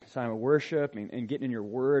time of worship and getting in your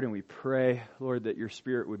word, and we pray, Lord, that your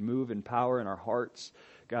Spirit would move in power in our hearts.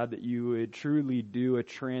 God, that you would truly do a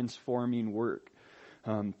transforming work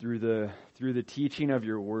through the teaching of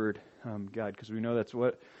your word, God, because we know it's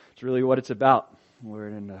really what it's about,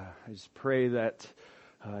 Lord. And I just pray that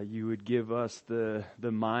you would give us the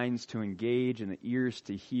minds to engage and the ears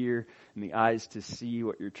to hear and the eyes to see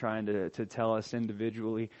what you're trying to tell us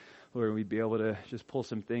individually. Lord, we'd be able to just pull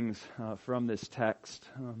some things from this text,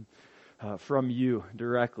 from you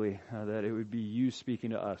directly, that it would be you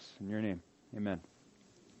speaking to us. In your name, amen.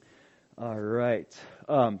 All right.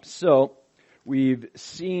 So we've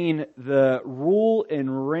seen the rule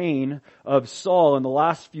and reign of Saul in the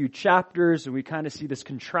last few chapters, and we kind of see this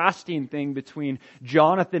contrasting thing between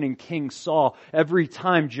Jonathan and King Saul. Every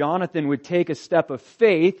time Jonathan would take a step of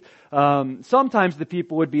faith, sometimes the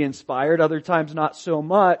people would be inspired, other times not so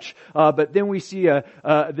much. But then we see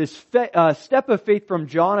this step of faith from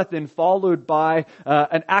Jonathan followed by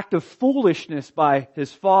an act of foolishness by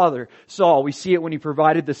his father, Saul. We see it when he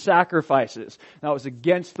provided the sacrifices. That was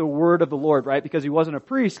against the word of the Lord, right? Because he wasn't a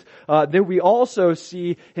priest. Then we also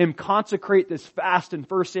see him consecrate this fast in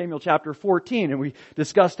 1 Samuel chapter 14. And we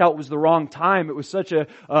discussed how it was the wrong time. It was such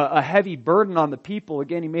a heavy burden on the people.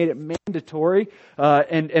 Again, he made it mandatory.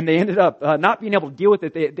 And they ended up not being able to deal with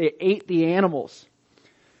it. They ate the animals.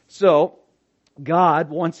 So,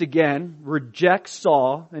 God, once again, rejects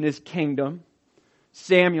Saul and his kingdom.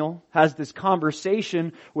 Samuel has this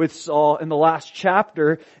conversation with Saul in the last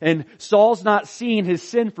chapter, and Saul's not seeing his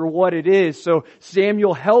sin for what it is. So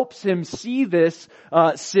Samuel helps him see this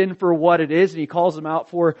sin for what it is, and he calls him out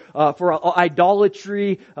for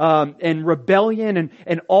idolatry and rebellion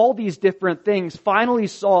and all these different things. Finally,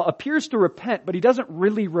 Saul appears to repent, but he doesn't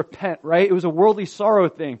really repent, right? It was a worldly sorrow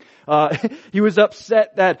thing. He was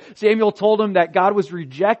upset that Samuel told him that God was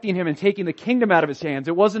rejecting him and taking the kingdom out of his hands.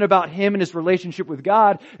 It wasn't about him and his relationship with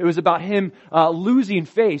God. It was about him losing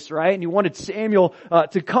face, right? And he wanted Samuel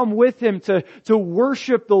to come with him to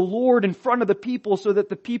worship the Lord in front of the people so that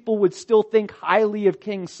the people would still think highly of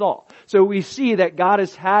King Saul. So we see that God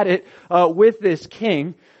has had it with this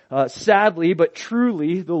king. Sadly, but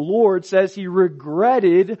truly, the Lord says he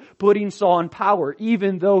regretted putting Saul in power,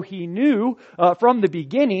 even though he knew from the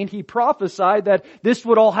beginning, he prophesied that this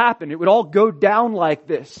would all happen. It would all go down like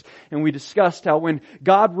this. And we discussed how when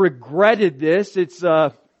God regretted this,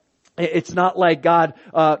 it's not like God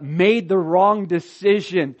made the wrong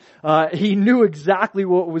decision. He knew exactly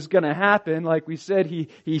what was going to happen. Like we said,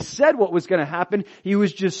 he said what was going to happen. He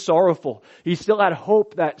was just sorrowful. He still had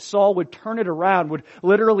hope that Saul would turn it around, would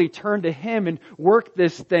literally turn to him and work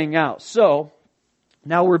this thing out. So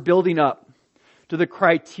now we're building up to the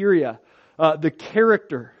criteria, the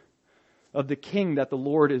character of the king that the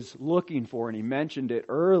Lord is looking for. And he mentioned it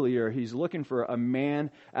earlier. He's looking for a man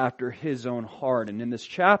after his own heart. And in this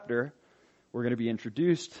chapter, we're going to be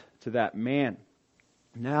introduced to that man.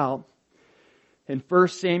 Now, in 1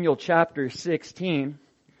 Samuel chapter 16,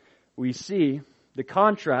 we see the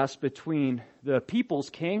contrast between the people's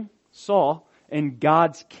king, Saul, and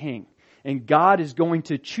God's king. And God is going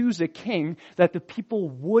to choose a king that the people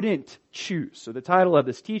wouldn't choose. So the title of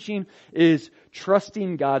this teaching is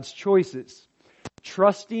Trusting God's Choices.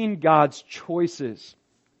 Trusting God's Choices.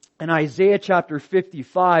 In Isaiah chapter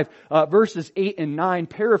 55, verses 8 and 9,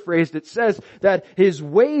 paraphrased, it says that His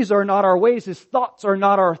ways are not our ways, His thoughts are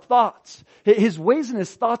not our thoughts. His ways and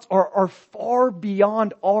His thoughts are far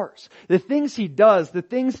beyond ours. The things He does, the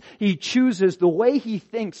things He chooses, the way He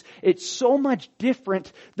thinks, it's so much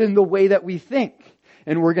different than the way that we think.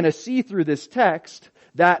 And we're going to see through this text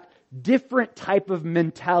that different type of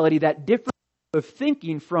mentality, that different type of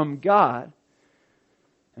thinking from God.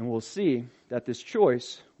 And we'll see that this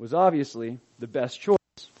choice was obviously the best choice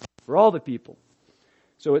for all the people.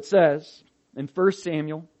 So it says in 1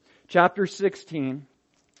 Samuel chapter 16,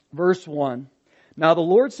 verse 1, "Now the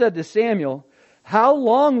Lord said to Samuel, how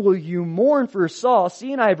long will you mourn for Saul,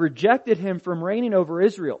 seeing I have rejected him from reigning over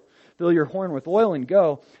Israel? Fill your horn with oil and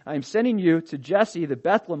go. I am sending you to Jesse the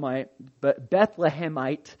Bethlehemite,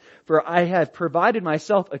 for I have provided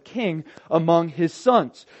myself a king among his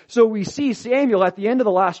sons." So we see Samuel at the end of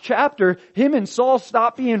the last chapter, him and Saul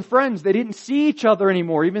stopped being friends. They didn't see each other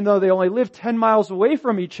anymore, even though they only lived 10 miles away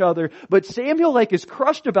from each other. But Samuel is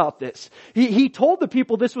crushed about this. He told the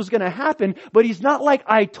people this was going to happen, but he's not like,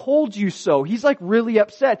 "I told you so." He's really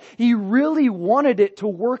upset. He really wanted it to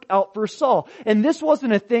work out for Saul. And this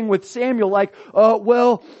wasn't a thing with Samuel like,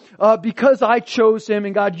 because I chose him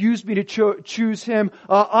and God used me to choose him,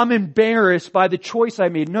 I'm embarrassed by the choice I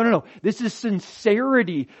made. No. This is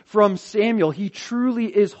sincerity from Samuel. He truly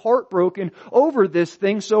is heartbroken over this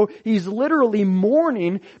thing. So he's literally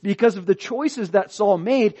mourning because of the choices that Saul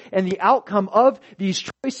made and the outcome of these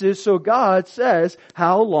choices. So God says,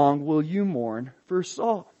 how long will you mourn for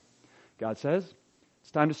Saul? God says,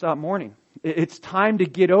 it's time to stop mourning. It's time to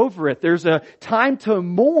get over it. There's a time to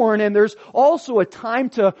mourn and there's also a time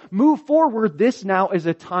to move forward. This now is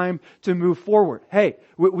a time to move forward. Hey,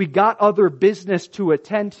 we got other business to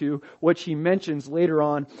attend to, which he mentions later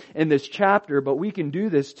on in this chapter, but we can do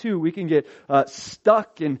this too. We can get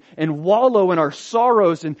stuck and wallow in our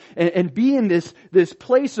sorrows and be in this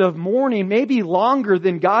place of mourning maybe longer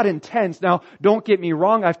than God intends. Now, don't get me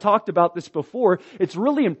wrong. I've talked about this before. It's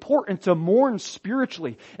really important to mourn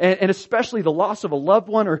spiritually and especially the loss of a loved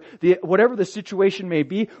one or whatever the situation may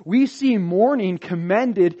be. We see mourning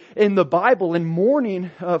commended in the Bible, and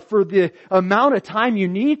mourning for the amount of time you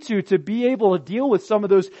need to be able to deal with some of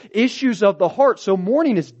those issues of the heart. So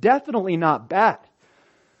mourning is definitely not bad.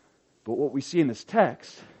 But what we see in this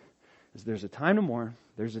text is there's a time to mourn,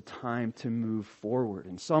 there's a time to move forward.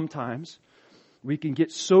 And sometimes we can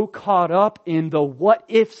get so caught up in the what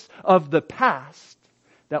ifs of the past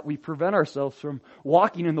that we prevent ourselves from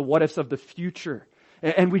walking in the what ifs of the future.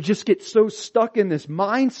 And we just get so stuck in this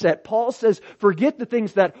mindset. Paul says, forget the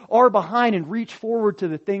things that are behind and reach forward to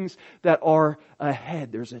the things that are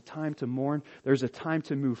ahead. There's a time to mourn. There's a time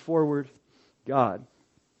to move forward. God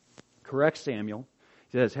corrects Samuel.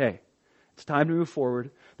 He says, hey, it's time to move forward.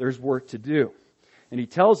 There's work to do. And he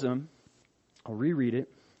tells him, I'll reread it.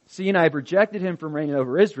 Seeing I have rejected him from reigning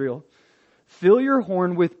over Israel, fill your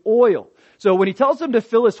horn with oil. So when he tells him to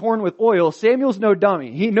fill his horn with oil, Samuel's no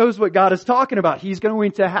dummy. He knows what God is talking about. He's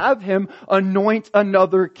going to have him anoint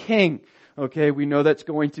another king. Okay, we know that's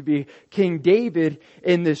going to be King David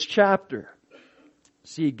in this chapter.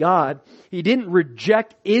 See, God, He didn't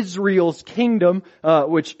reject Israel's kingdom,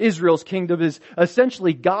 which Israel's kingdom is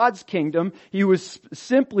essentially God's kingdom. He was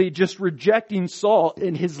simply just rejecting Saul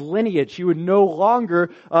in his lineage. He would no longer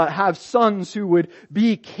have sons who would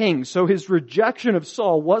be kings. So his rejection of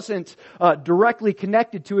Saul wasn't directly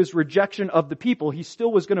connected to his rejection of the people. He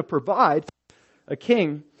still was going to provide a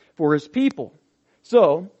king for his people.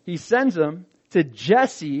 So he sends him to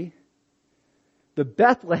Jesse, the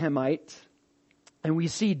Bethlehemite. And we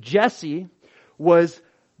see Jesse was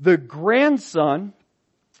the grandson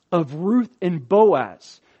of Ruth and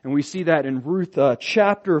Boaz. And we see that in Ruth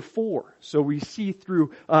chapter 4. So we see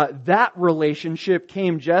through that relationship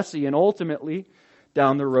came Jesse, and ultimately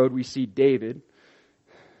down the road we see David.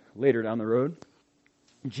 Later down the road,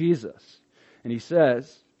 Jesus. And he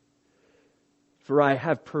says, for I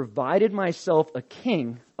have provided myself a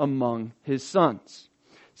king among his sons.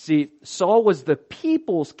 See, Saul was the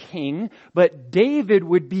people's king, but David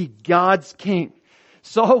would be God's king.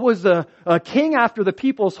 Saul was a king after the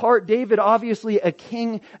people's heart. David, obviously, a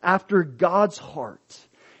king after God's heart.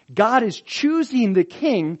 God is choosing the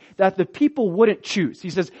king that the people wouldn't choose. He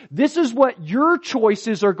says, this is what your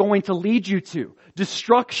choices are going to lead you to.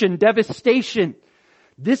 Destruction, devastation.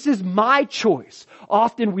 This is my choice.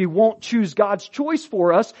 Often we won't choose God's choice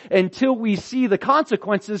for us until we see the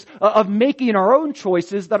consequences of making our own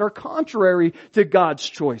choices that are contrary to God's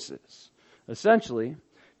choices. Essentially,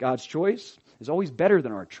 God's choice is always better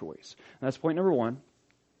than our choice. And that's point number one.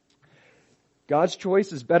 God's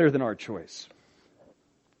choice is better than our choice.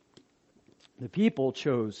 The people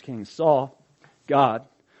chose King Saul. God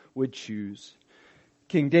would choose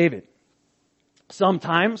King David.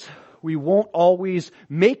 Sometimes we won't always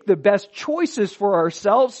make the best choices for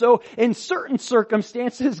ourselves. So in certain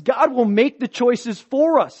circumstances, God will make the choices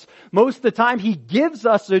for us. Most of the time, He gives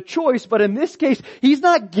us a choice. But in this case, He's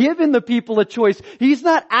not giving the people a choice. He's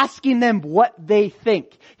not asking them what they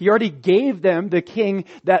think. He already gave them the king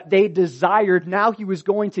that they desired. Now He was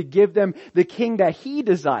going to give them the king that He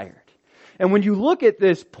desired. And when you look at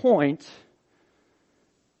this point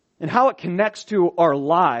and how it connects to our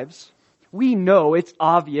lives, we know it's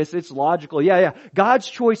obvious, it's logical. Yeah. God's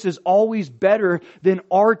choice is always better than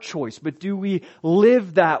our choice. But do we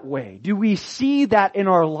live that way? Do we see that in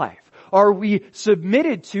our life? Are we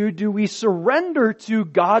submitted to, do we surrender to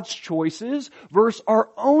God's choices versus our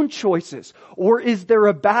own choices? Or is there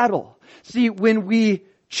a battle? See, when we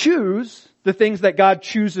choose the things that God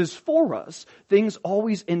chooses for us, things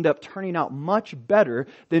always end up turning out much better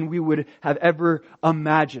than we would have ever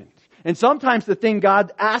imagined. And sometimes the thing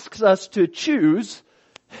God asks us to choose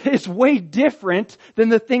is way different than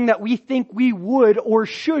the thing that we think we would or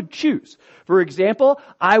should choose. For example,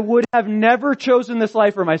 I would have never chosen this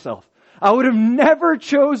life for myself. I would have never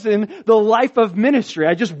chosen the life of ministry.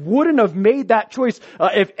 I just wouldn't have made that choice.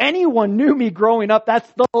 If anyone knew me growing up,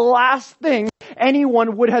 that's the last thing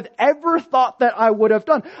anyone would have ever thought that I would have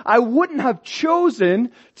done. I wouldn't have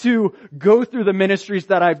chosen to go through the ministries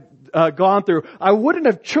that I've gone through. I wouldn't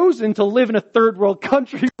have chosen to live in a third world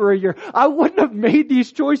country for a year. I wouldn't have made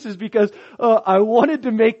these choices because I wanted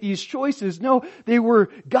to make these choices. No, they were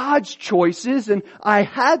God's choices, and I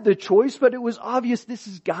had the choice, but it was obvious this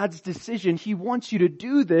is God's decision. He wants you to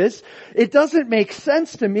do this. It doesn't make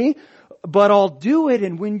sense to me, but I'll do it.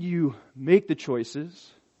 And when you make the choices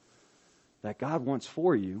that God wants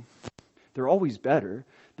for you, they're always better.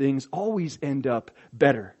 Things always end up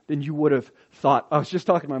better than you would have thought. I was just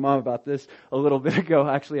talking to my mom about this a little bit ago,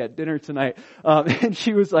 actually at dinner tonight. And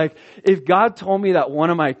she was like, if God told me that one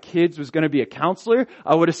of my kids was going to be a counselor,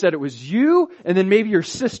 I would have said it was you and then maybe your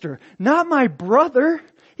sister, not my brother.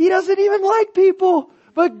 He doesn't even like people.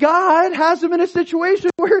 But God has him in a situation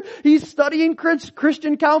where he's studying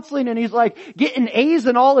Christian counseling and he's like getting A's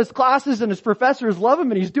in all his classes and his professors love him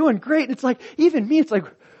and he's doing great. And it's like, even me, it's like,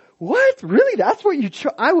 what? Really? That's what you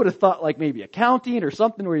I would have thought like maybe accounting or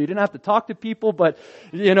something where you didn't have to talk to people. But,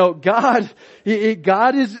 God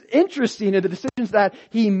is interesting in the decisions that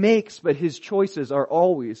He makes, but His choices are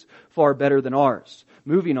always far better than ours.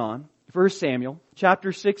 Moving on, 1 Samuel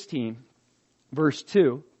chapter 16, verse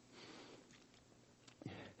 2.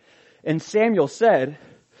 And Samuel said,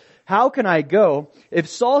 how can I go? If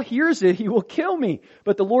Saul hears it, he will kill me.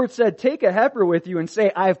 But the Lord said, take a heifer with you and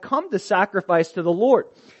say, I have come to sacrifice to the Lord.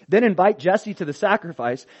 Then invite Jesse to the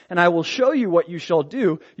sacrifice, and I will show you what you shall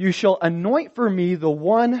do. You shall anoint for me the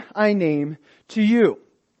one I name to you.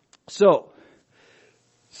 So,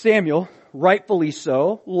 Samuel, rightfully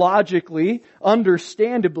so, logically,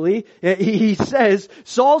 understandably, he says,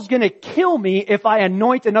 Saul's gonna kill me if I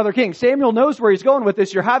anoint another king. Samuel knows where he's going with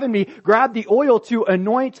this. You're having me grab the oil to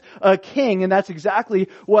anoint a king, and that's exactly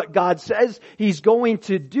what God says He's going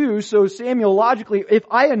to do. So Samuel, logically, if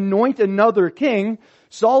I anoint another king,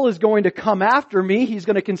 Saul is going to come after me. He's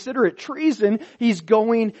going to consider it treason. He's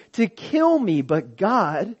going to kill me. But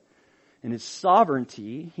God, in His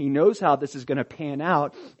sovereignty, He knows how this is going to pan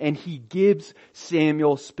out, and He gives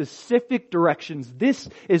Samuel specific directions. This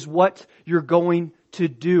is what you're going to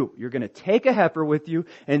do. You're going to take a heifer with you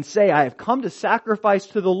and say, I have come to sacrifice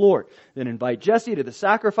to the Lord. Then invite Jesse to the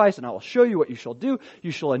sacrifice, and I will show you what you shall do.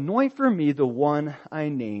 You shall anoint for me the one I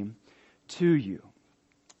name to you.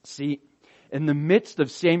 See, in the midst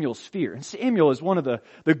of Samuel's fear, and Samuel is one of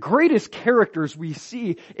the greatest characters we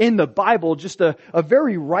see in the Bible, just a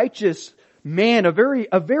very righteous man, a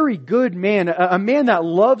very good man, a man that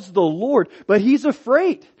loves the Lord, but he's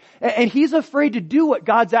afraid. And he's afraid to do what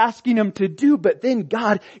God's asking him to do, but then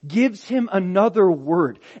God gives him another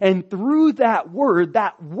word. And through that word,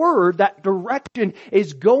 that direction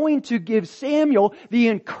is going to give Samuel the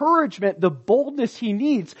encouragement, the boldness he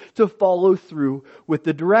needs to follow through with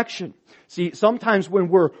the direction. See, sometimes when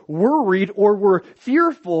we're worried or we're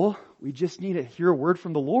fearful, we just need to hear a word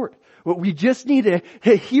from the Lord. We just need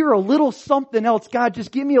to hear a little something else. God,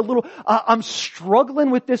 just give me a little, I'm struggling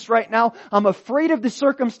with this right now. I'm afraid of the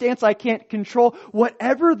circumstance I can't control.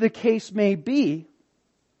 Whatever the case may be,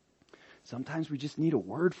 sometimes we just need a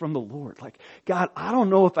word from the Lord. Like, God, I don't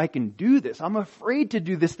know if I can do this. I'm afraid to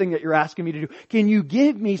do this thing that you're asking me to do. Can you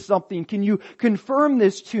give me something? Can you confirm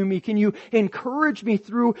this to me? Can you encourage me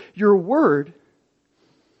through your word?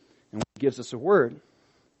 And when He gives us a word,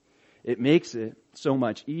 it makes it so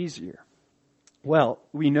much easier. Well,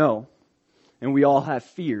 we know, and we all have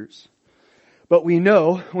fears, but we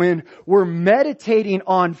know when we're meditating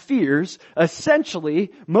on fears,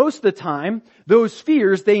 essentially, most of the time, those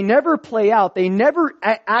fears, they never play out. They never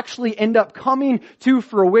actually end up coming to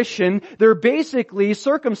fruition. They're basically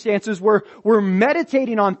circumstances where we're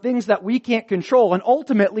meditating on things that we can't control, and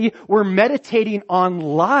ultimately, we're meditating on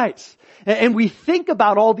lies. And we think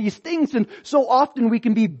about all these things, and so often we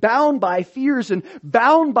can be bound by fears and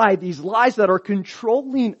bound by these lies that are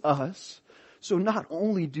controlling us. So not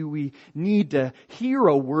only do we need to hear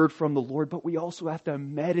a word from the Lord, but we also have to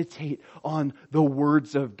meditate on the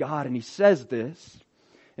words of God. And He says this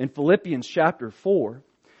in Philippians chapter 4.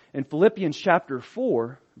 In Philippians chapter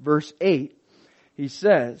 4, verse 8, He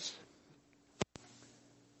says,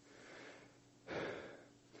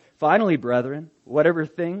 finally, brethren, whatever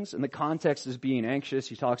things, and the context is being anxious,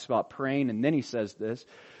 He talks about praying, and then He says this,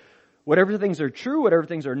 whatever things are true, whatever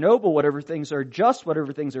things are noble, whatever things are just,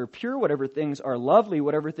 whatever things are pure, whatever things are lovely,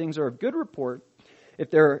 whatever things are of good report, if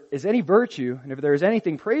there is any virtue, and if there is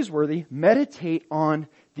anything praiseworthy, meditate on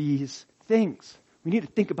these things. We need to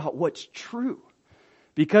think about what's true.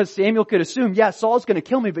 Because Samuel could assume, yeah, Saul's going to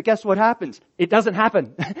kill me, but guess what happens? It doesn't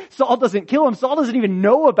happen. Saul doesn't kill him. Saul doesn't even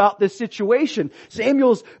know about this situation.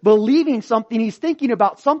 Samuel's believing something. He's thinking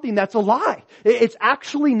about something that's a lie. It's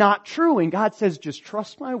actually not true. And God says, just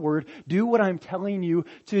trust my word. Do what I'm telling you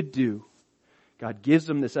to do. God gives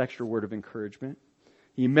him this extra word of encouragement.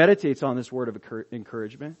 He meditates on this word of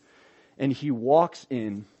encouragement. And he walks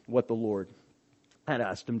in what the Lord had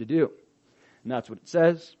asked him to do. And that's what it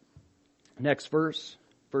says. Next verse.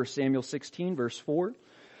 1 Samuel 16, verse 4.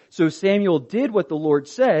 So Samuel did what the Lord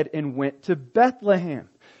said and went to Bethlehem.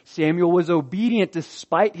 Samuel was obedient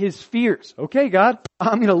despite his fears. Okay, God,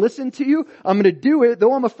 I'm going to listen to you. I'm going to do it.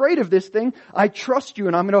 Though I'm afraid of this thing, I trust you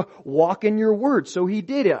and I'm going to walk in your word. So he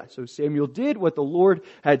did it. So Samuel did what the Lord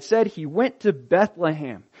had said. He went to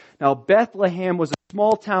Bethlehem. Now, Bethlehem was a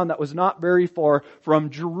small town that was not very far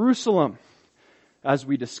from Jerusalem. As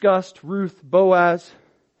we discussed, Ruth, Boaz,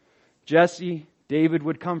 Jesse, David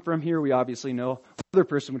would come from here. We obviously know another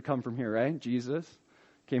person would come from here, right? Jesus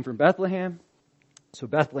came from Bethlehem. So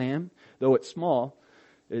Bethlehem, though it's small,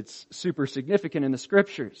 it's super significant in the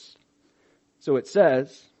scriptures. So it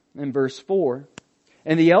says in verse 4,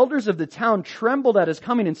 and the elders of the town trembled at his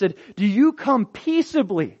coming and said, do you come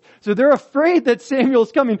peaceably? So they're afraid that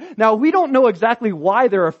Samuel's coming. Now we don't know exactly why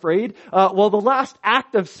they're afraid. Well, the last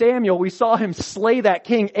act of Samuel, we saw him slay that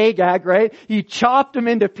king Agag, right? He chopped him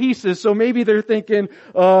into pieces. So maybe they're thinking,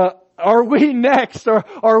 are we next? Or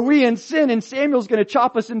are we in sin and Samuel's going to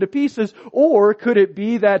chop us into pieces? Or could it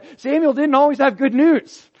be that Samuel didn't always have good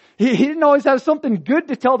news? He didn't always have something good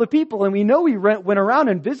to tell the people. And we know he went around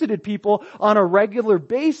and visited people on a regular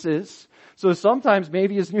basis. So sometimes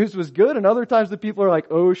maybe his news was good and other times the people are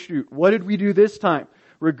like, oh shoot, what did we do this time?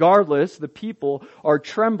 Regardless, the people are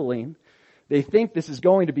trembling. They think this is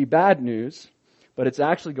going to be bad news, but it's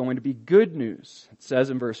actually going to be good news. It says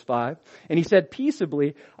in verse 5, and he said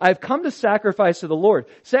peaceably, I have come to sacrifice to the Lord.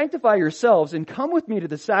 Sanctify yourselves and come with me to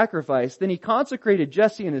the sacrifice. Then he consecrated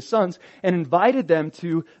Jesse and his sons and invited them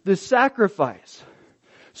to the sacrifice.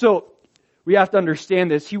 So we have to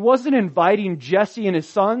understand this. He wasn't inviting Jesse and his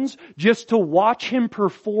sons just to watch him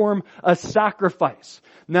perform a sacrifice.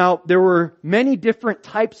 Now, there were many different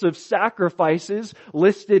types of sacrifices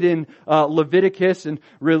listed in Leviticus and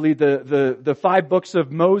really the 5 books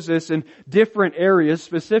of Moses in different areas,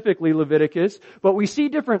 specifically Leviticus. But we see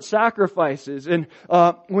different sacrifices. And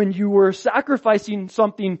when you were sacrificing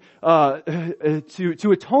something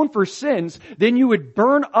to atone for sins, then you would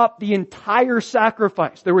burn up the entire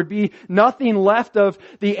sacrifice. There would be nothing left of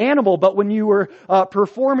the animal. But when you were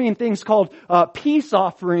performing things called peace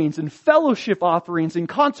offerings and fellowship offerings and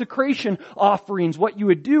consecration offerings, what you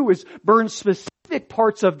would do is burn specific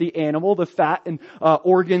parts of the animal, the fat and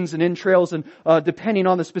organs and entrails, and depending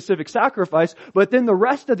on the specific sacrifice. But then the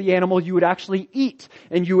rest of the animal you would actually eat,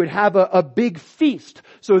 and you would have a big feast.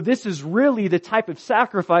 So this is really the type of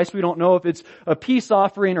sacrifice. We don't know if it's a peace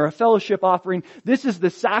offering or a fellowship offering. This is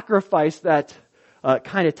the sacrifice that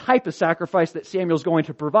kind of type of sacrifice that Samuel's going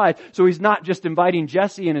to provide. So he's not just inviting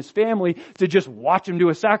Jesse and his family to just watch him do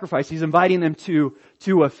a sacrifice. He's inviting them to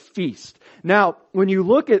a feast. Now, when you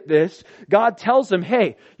look at this, God tells him,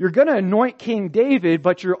 hey, you're going to anoint King David,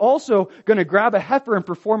 but you're also going to grab a heifer and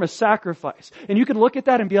perform a sacrifice. And you can look at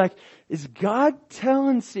that and be like, is God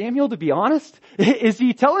telling Samuel to be honest? Is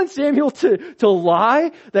he telling Samuel to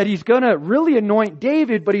lie? That he's going to really anoint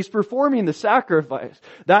David, but he's performing the sacrifice?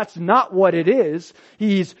 That's not what it is.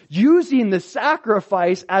 He's using the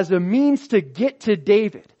sacrifice as a means to get to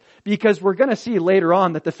David. Because we're going to see later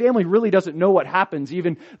on that the family really doesn't know what happens,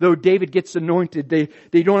 even though David gets anointed.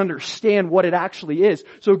 They don't understand what it actually is.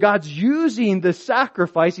 So God's using the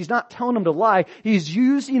sacrifice. He's not telling them to lie. He's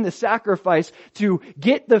using the sacrifice to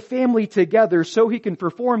get the family together so he can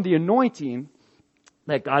perform the anointing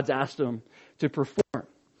that God's asked him to perform.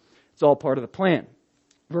 It's all part of the plan.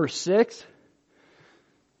 Verse 6.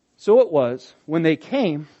 So it was, when they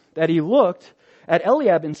came, that he looked at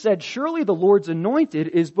Eliab and said, surely the Lord's anointed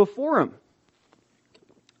is before him.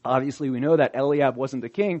 Obviously, we know that Eliab wasn't the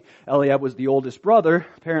king. Eliab was the oldest brother.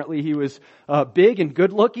 Apparently, he was big and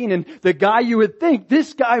good looking, and the guy you would think,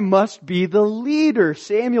 this guy must be the leader.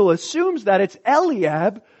 Samuel assumes that it's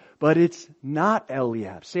Eliab, but it's not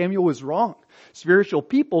Eliab. Samuel was wrong. Spiritual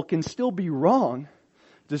people can still be wrong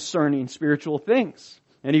discerning spiritual things.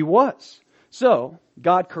 And he was. So,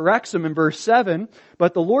 God corrects him in verse 7.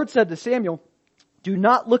 But the Lord said to Samuel, do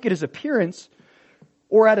not look at his appearance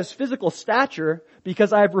or at his physical stature,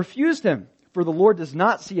 because I have refused him. For the Lord does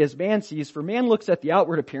not see as man sees, for man looks at the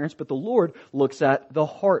outward appearance, but the Lord looks at the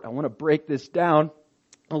heart. I want to break this down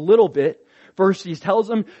a little bit. First, he tells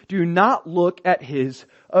him, do not look at his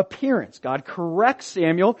appearance. God corrects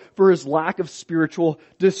Samuel for his lack of spiritual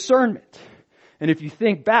discernment. And if you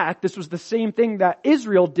think back, this was the same thing that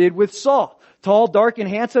Israel did with Saul. Tall, dark, and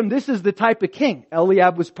handsome. This is the type of king.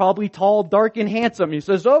 Eliab was probably tall, dark, and handsome. He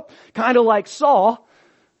says, oh, kind of like Saul.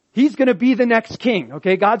 He's going to be the next king.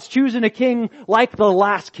 Okay, God's choosing a king like the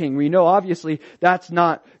last king. We know obviously that's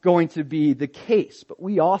not going to be the case, but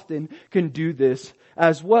we often can do this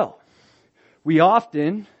as well. We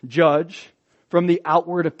often judge from the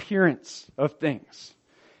outward appearance of things.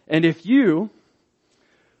 And if you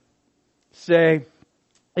say,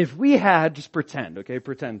 if we had, just pretend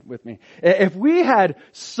with me. If we had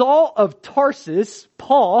Saul of Tarsus,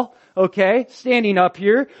 Paul, standing up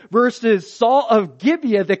here, versus Saul of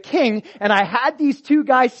Gibeah, the king, and I had these two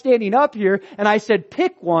guys standing up here, and I said,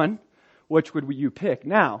 pick one, which would you pick?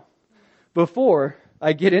 Now, before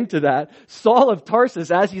I get into that, Saul of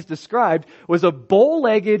Tarsus, as he's described, was a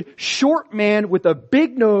bow-legged, short man with a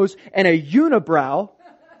big nose and a unibrow.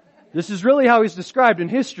 This is really how he's described in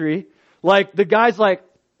history. Like, the guy's like,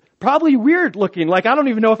 probably weird looking. Like, I don't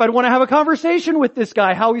even know if I'd want to have a conversation with this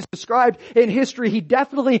guy. How he's described in history, he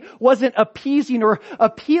definitely wasn't appeasing or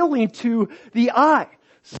appealing to the eye.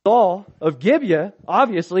 Saul of Gibeah,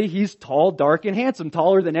 obviously, he's tall, dark, and handsome,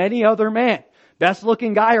 taller than any other man. Best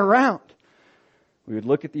looking guy around. We would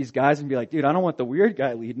look at these guys and be like, dude, I don't want the weird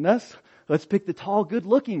guy leading us. Let's pick the tall,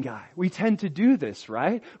 good-looking guy. We tend to do this,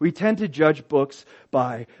 right? We tend to judge books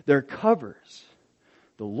by their covers.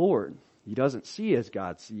 The Lord, He doesn't see as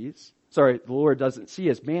God sees. The Lord doesn't see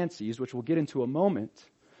as man sees, which we'll get into a moment.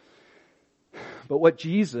 But what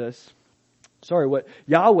Yahweh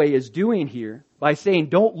is doing here by saying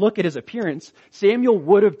don't look at his appearance, Samuel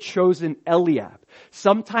would have chosen Eliab.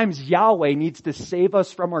 Sometimes Yahweh needs to save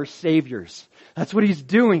us from our saviors. That's what he's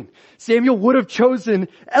doing. Samuel would have chosen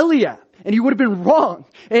Eliab. And he would have been wrong.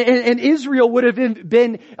 And Israel would have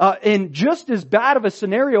been in just as bad of a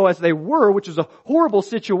scenario as they were, which is a horrible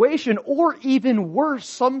situation, or even worse.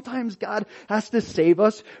 Sometimes God has to save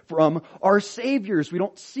us from our saviors. We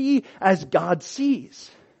don't see as God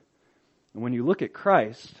sees. And when you look at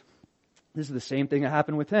Christ, this is the same thing that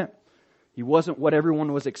happened with him. He wasn't what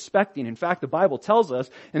everyone was expecting. In fact, the Bible tells us,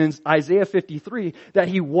 and in Isaiah 53, that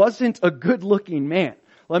he wasn't a good-looking man.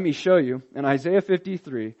 Let me show you in Isaiah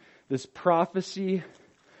 53, this prophecy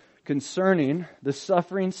concerning the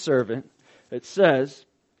suffering servant. It says,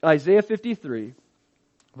 Isaiah 53,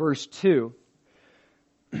 verse 2,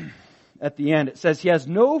 at the end, it says, he has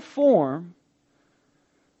no form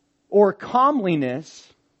or comeliness,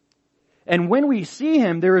 and when we see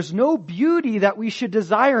him, there is no beauty that we should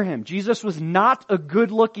desire him. Jesus was not a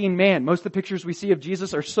good-looking man. Most of the pictures we see of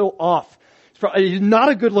Jesus are so off. He's not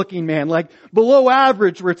a good-looking man, like below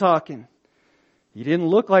average we're talking. He didn't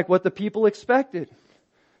look like what the people expected.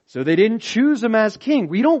 So they didn't choose him as king.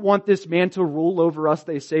 We don't want this man to rule over us,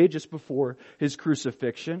 they say, just before his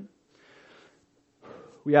crucifixion.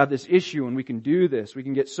 We have this issue and we can do this. We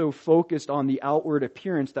can get so focused on the outward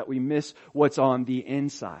appearance that we miss what's on the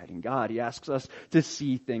inside. And God, He asks us to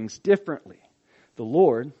see things differently. The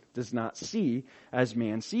Lord does not see as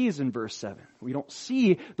man sees in verse 7. We don't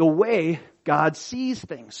see the way God sees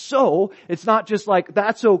things. So, it's not just like,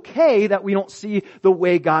 that's okay that we don't see the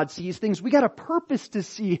way God sees things. We got a purpose to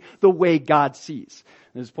see the way God sees.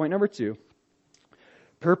 And this is point number 2.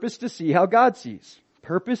 Purpose to see how God sees.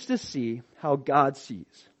 Purpose to see how God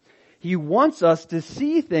sees. He wants us to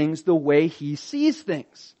see things the way He sees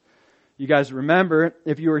things. You guys remember,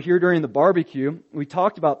 if you were here during the barbecue, we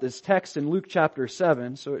talked about this text in Luke chapter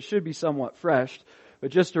 7, so it should be somewhat fresh. But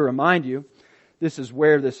just to remind you, this is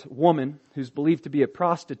where this woman, who's believed to be a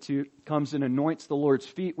prostitute, comes and anoints the Lord's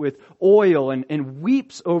feet with oil and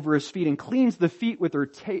weeps over His feet and cleans the feet with her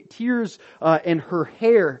tears and her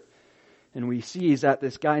hair. And we see he's at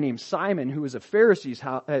this guy named Simon, who was a Pharisee's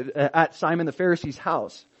house, at Simon the Pharisee's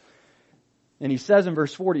house. And he says in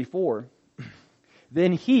verse 44,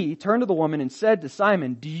 then he turned to the woman and said to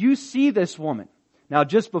Simon, do you see this woman? Now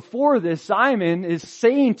just before this, Simon is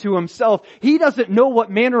saying to himself, he doesn't know what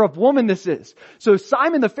manner of woman this is. So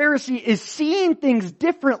Simon the Pharisee is seeing things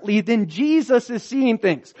differently than Jesus is seeing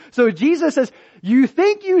things. So Jesus says, you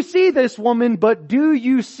think you see this woman, but do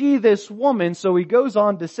you see this woman? So he goes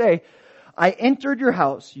on to say, I entered your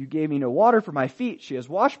house. You gave me no water for my feet. She has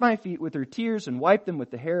washed my feet with her tears and wiped them with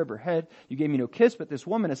the hair of her head. You gave me no kiss, but this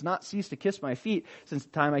woman has not ceased to kiss my feet since the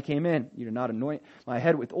time I came in. You did not anoint my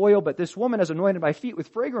head with oil, but this woman has anointed my feet with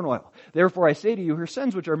fragrant oil. Therefore I say to you, her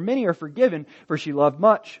sins, which are many, are forgiven, for she loved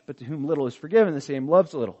much. But to whom little is forgiven, the same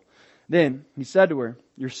loves little. Then he said to her,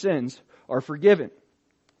 your sins are forgiven.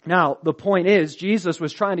 Now, the point is, Jesus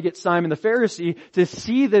was trying to get Simon the Pharisee to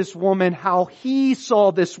see this woman how he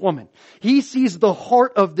saw this woman. He sees the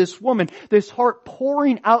heart of this woman, this heart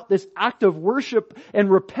pouring out this act of worship and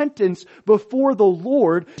repentance before the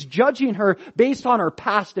Lord, judging her based on her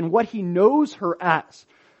past and what he knows her as.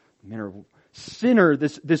 Sinner,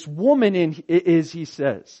 this woman is, he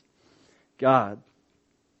says. God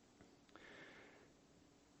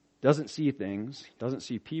doesn't see things, doesn't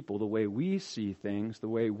see people the way we see things, the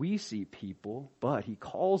way we see people, but he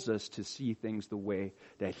calls us to see things the way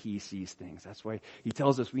that he sees things. That's why he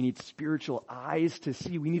tells us we need spiritual eyes to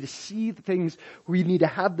see. We need to see things. We need to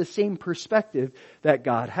have the same perspective that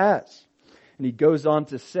God has. And he goes on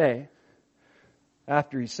to say,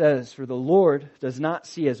 after he says, for the Lord does not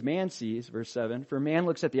see as man sees, verse 7, for man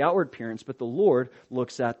looks at the outward appearance, but the Lord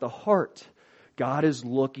looks at the heart. God is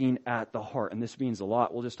looking at the heart, and this means a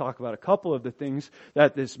lot. We'll just talk about a couple of the things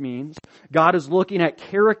that this means. God is looking at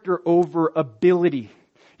character over ability.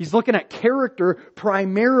 He's looking at character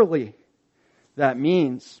primarily. That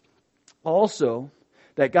means also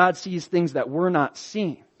that God sees things that we're not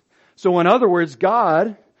seeing. So in other words,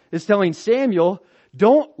 God is telling Samuel,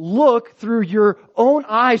 don't look through your own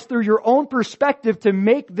eyes, through your own perspective to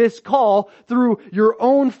make this call, through your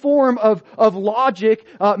own form of logic,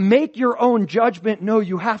 make your own judgment. No,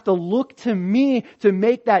 you have to look to me to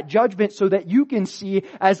make that judgment so that you can see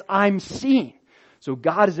as I'm seeing. So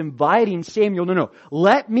God is inviting Samuel, no,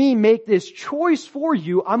 let me make this choice for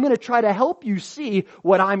you. I'm going to try to help you see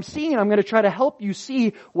what I'm seeing. I'm going to try to help you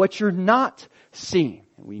see what you're not seeing.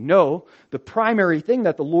 And we know the primary thing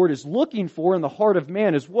that the Lord is looking for in the heart of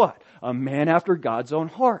man is what? A man after God's own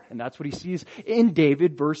heart. And that's what he sees in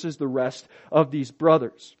David versus the rest of these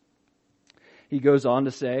brothers. He goes on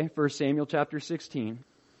to say, 1 Samuel chapter 16,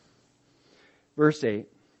 verse 8,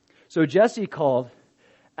 so Jesse called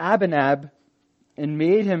Abinab and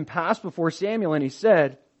made him pass before Samuel, and he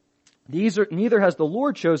said, neither has the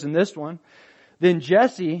Lord chosen this one. Then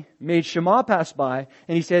Jesse made Shammah pass by,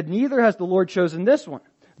 and he said, neither has the Lord chosen this one.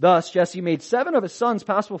 Thus Jesse made 7 of his sons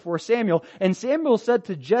pass before Samuel, and Samuel said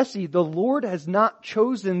to Jesse, the Lord has not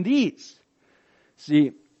chosen these.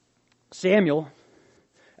 See, Samuel,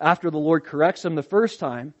 after the Lord corrects him the first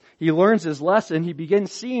time, he learns his lesson, he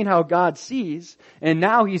begins seeing how God sees, and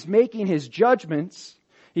now he's making his judgments.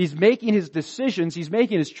 He's making his decisions, he's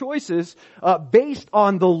making his choices based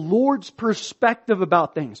on the Lord's perspective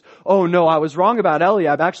about things. Oh no, I was wrong about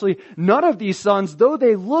Eliab. Actually, none of these sons, though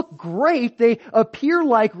they look great, they appear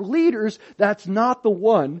like leaders, that's not the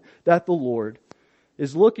one that the Lord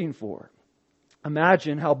is looking for.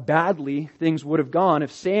 Imagine how badly things would have gone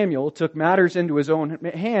if Samuel took matters into his own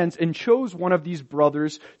hands and chose one of these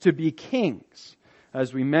brothers to be kings.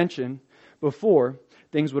 As we mentioned before,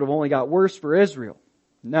 things would have only got worse for Israel.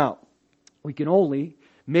 Now, we can only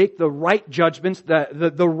make the right judgments,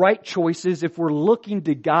 the right choices if we're looking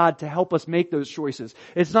to God to help us make those choices.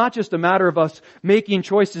 It's not just a matter of us making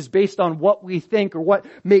choices based on what we think or what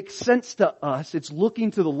makes sense to us. It's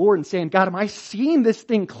looking to the Lord and saying, God, am I seeing this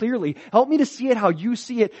thing clearly? Help me to see it how you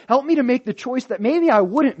see it. Help me to make the choice that maybe I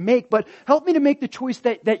wouldn't make, but help me to make the choice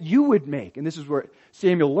that you would make. And this is where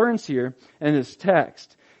Samuel learns here in this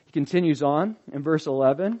text. He continues on in verse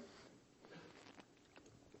 11.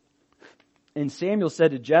 And Samuel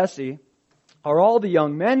said to Jesse, are all the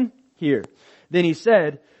young men here? Then he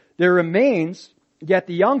said, there remains yet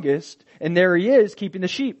the youngest, and there he is keeping the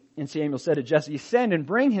sheep. And Samuel said to Jesse, send and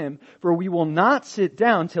bring him, for we will not sit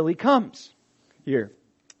down till he comes. Here.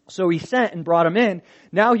 So he sent and brought him in.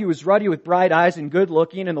 Now he was ruddy with bright eyes and good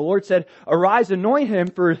looking, and the Lord said, arise, anoint him,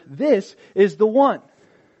 for this is the one.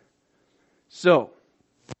 So,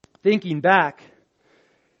 thinking back,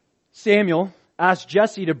 Samuel asked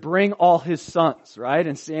Jesse to bring all his sons, right?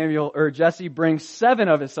 And Jesse brings 7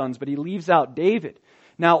 of his sons, but he leaves out David.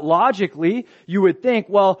 Now, logically, you would think,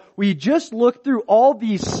 well, we just looked through all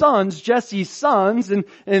these sons, Jesse's sons, and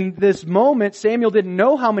in this moment, Samuel didn't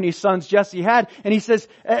know how many sons Jesse had, and he says,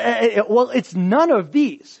 well, it's none of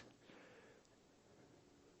these.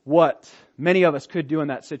 What many of us could do in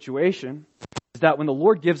that situation is that when the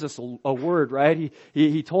Lord gives us a word, right?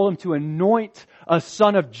 He told him to anoint a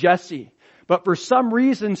son of Jesse. But for some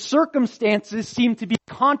reason, circumstances seem to be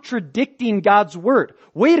contradicting God's word.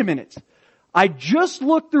 Wait a minute. I just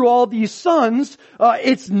looked through all these sons.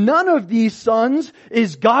 It's none of these sons.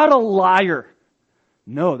 Is God a liar?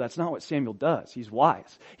 No, that's not what Samuel does. He's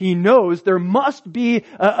wise. He knows there must be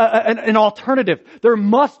an alternative. There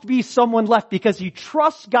must be someone left because he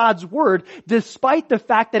trusts God's word despite the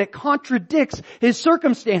fact that it contradicts his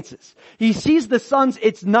circumstances. He sees the sons,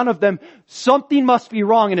 it's none of them. Something must be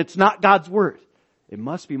wrong and it's not God's word. It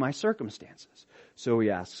must be my circumstances. So he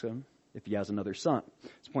asks him if he has another son.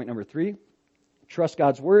 It's point number 3. Trust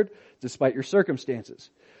God's word despite your circumstances.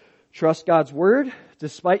 Trust God's word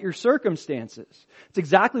despite your circumstances. It's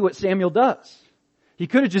exactly what Samuel does. He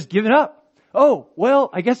could have just given up. Oh, well,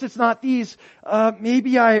 I guess it's not these.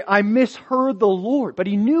 Maybe I misheard the Lord. But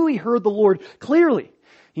he knew he heard the Lord clearly.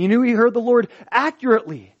 He knew he heard the Lord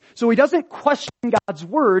accurately. So he doesn't question God's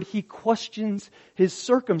word, he questions his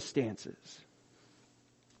circumstances.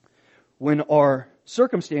 When our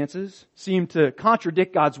circumstances seem to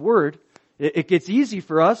contradict God's word, it gets easy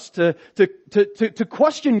for us to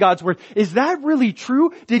question God's word. Is that really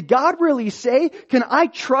true? Did God really say? Can I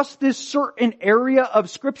trust this certain area of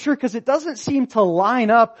Scripture? Because it doesn't seem to line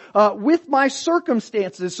up with my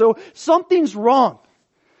circumstances. So something's wrong.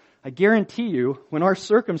 I guarantee you, when our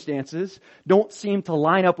circumstances don't seem to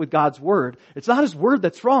line up with God's word, it's not His word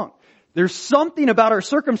that's wrong. There's something about our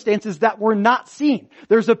circumstances that we're not seeing.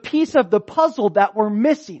 There's a piece of the puzzle that we're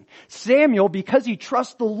missing. Samuel, because he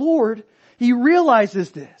trusts the Lord, he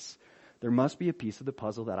realizes this. There must be a piece of the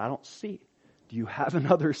puzzle that I don't see. Do you have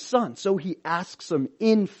another son? So he asks him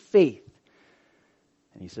in faith.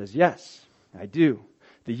 And he says, yes, I do.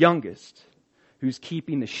 The youngest, who's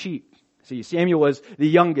keeping the sheep. See, Samuel was the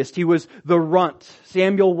youngest. He was the runt.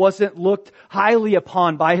 Samuel wasn't looked highly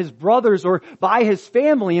upon by his brothers or by his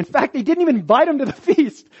family. In fact, they didn't even invite him to the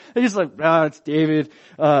feast. They just like, it's David.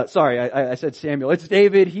 Sorry, I said Samuel. It's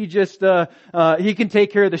David. He just, he can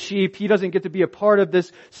take care of the sheep. He doesn't get to be a part of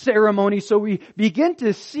this ceremony. So we begin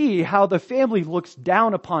to see how the family looks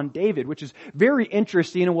down upon David, which is very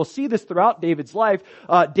interesting. And we'll see this throughout David's life.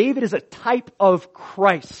 David is a type of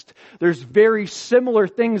Christ. There's very similar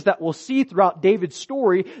things that we'll see throughout David's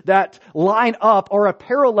story that line up or a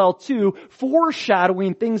parallel to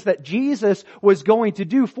foreshadowing things that Jesus was going to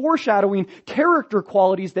do, foreshadowing character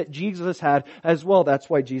qualities that Jesus had as well. That's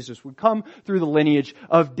why Jesus would come through the lineage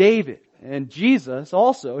of David. And Jesus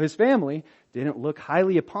also, his family, didn't look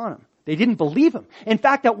highly upon him. They didn't believe him. In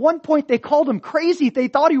fact, at one point they called him crazy. They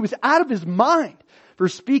thought he was out of his mind for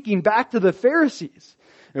speaking back to the Pharisees.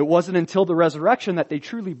 It wasn't until the resurrection that they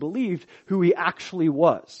truly believed who he actually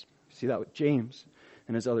was. See that with James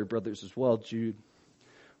and his other brothers as well. Jude,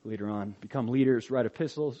 later on, become leaders, write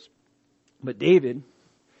epistles. But David,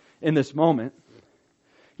 in this moment,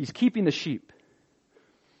 he's keeping the sheep,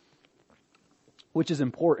 which is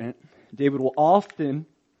important. David will often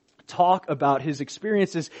talk about his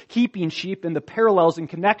experiences keeping sheep and the parallels and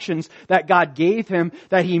connections that God gave him,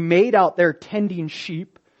 that he made out there tending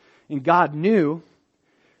sheep. And God knew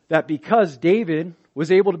that because David was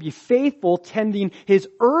able to be faithful tending his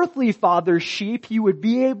earthly father's sheep, he would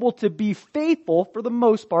be able to be faithful, for the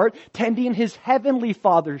most part, tending his heavenly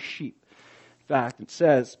father's sheep. In fact, it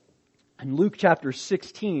says in Luke chapter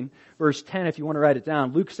 16, verse 10, if you want to write it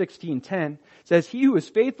down, Luke 16:10 says, "He who is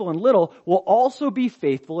faithful in little will also be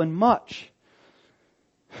faithful in much."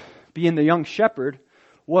 Being the young shepherd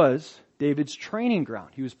was David's training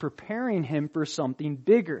ground. He was preparing him for something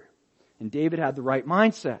bigger. And David had the right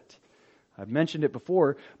mindset. I've mentioned it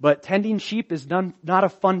before, but tending sheep is not a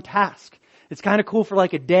fun task. It's kind of cool for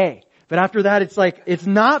like a day. But after that, it's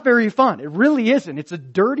not very fun. It really isn't. It's a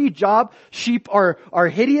dirty job. Sheep are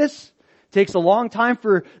hideous. It takes a long time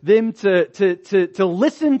for them to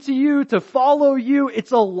listen to you, to follow you.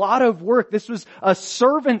 It's a lot of work. This was a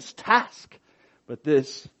servant's task. But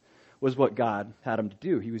this was what God had him to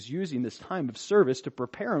do. He was using this time of service to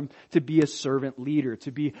prepare him to be a servant leader,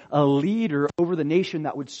 to be a leader over the nation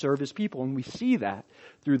that would serve his people. And we see that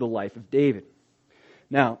through the life of David.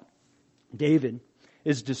 Now, David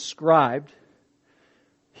is described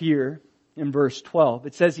here in verse 12.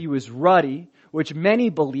 It says he was ruddy, which many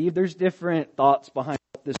believe, there's different thoughts behind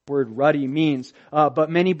what this word ruddy means, but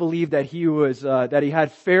many believe that he was, that he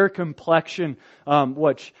had fair complexion,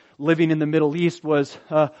 which living in the Middle East was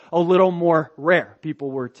a little more rare.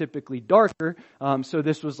 People were typically darker, so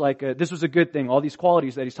this was a good thing. All these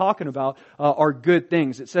qualities that he's talking about are good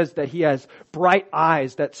things. It says that he has bright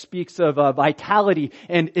eyes. That speaks of vitality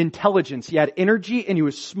and intelligence. He had energy and he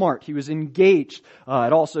was smart. He was engaged.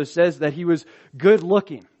 It also says that he was good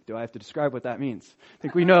looking. Do I have to describe what that means? I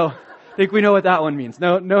think we know what that one means.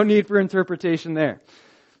 No need for interpretation there.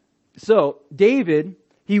 So David,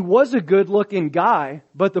 he was a good-looking guy,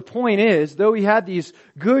 but the point is, though he had these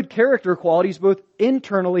good character qualities, both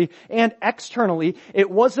internally and externally, it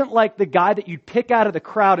wasn't like the guy that you'd pick out of the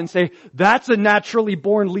crowd and say, that's a naturally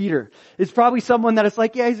born leader. It's probably someone that is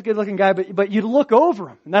like, yeah, he's a good-looking guy, but you look over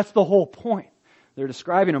him, and that's the whole point. They're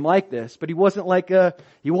describing him like this, but he wasn't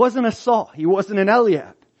a Saul. He wasn't an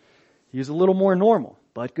Eliab. He was a little more normal,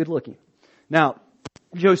 but good-looking. Now,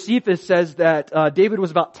 Josephus says that David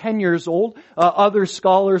was about 10 years old. Other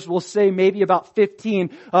scholars will say maybe about 15.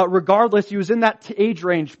 Regardless, he was in that age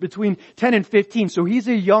range between 10 and 15. So he's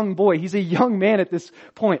a young boy. He's a young man at this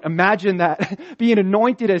point. Imagine that, being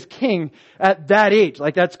anointed as king at that age.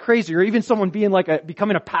 Like, that's crazy. Or even someone being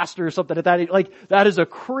becoming a pastor or something at that age. Like, that is a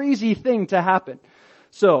crazy thing to happen.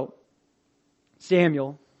 So,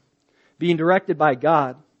 Samuel, being directed by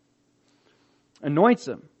God, anoints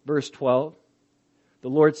him. Verse 12. The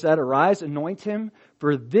Lord said, "Arise, anoint him,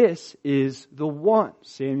 for this is the one."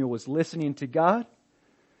 Samuel was listening to God.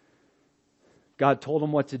 God told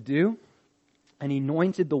him what to do, and he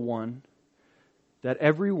anointed the one that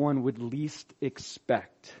everyone would least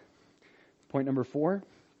expect. Point number 4.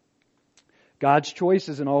 God's choice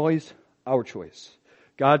isn't always our choice.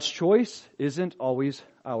 God's choice isn't always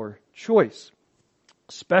our choice,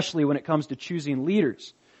 especially when it comes to choosing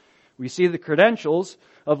leaders. We see the credentials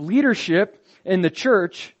of leadership in the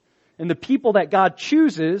church and the people that God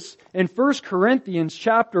chooses in 1 Corinthians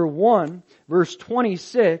chapter 1, verse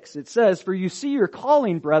 26. It says, "For you see your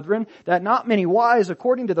calling, brethren, that not many wise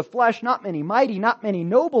according to the flesh, not many mighty, not many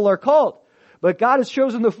noble are called. But God has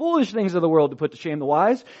chosen the foolish things of the world to put to shame the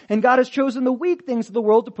wise, and God has chosen the weak things of the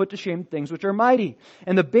world to put to shame things which are mighty.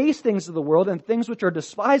 And the base things of the world and things which are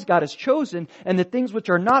despised God has chosen, and the things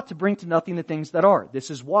which are not to bring to nothing the things that are.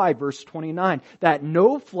 This is why," verse 29, "that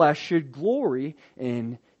no flesh should glory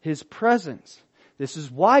in His presence." This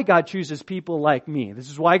is why God chooses people like me.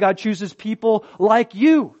 This is why God chooses people like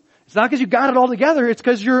you. It's not because you got it all together, it's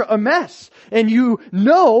because you're a mess. And you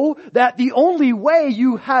know that the only way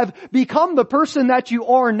you have become the person that you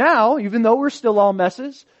are now, even though we're still all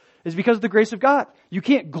messes, is because of the grace of God. You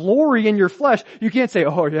can't glory in your flesh. You can't say,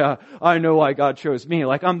 "Oh yeah, I know why God chose me.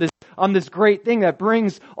 Like I'm this great thing that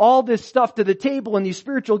brings all this stuff to the table and these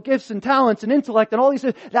spiritual gifts and talents and intellect and all these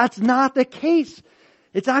things." That's not the case.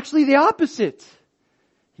 It's actually the opposite.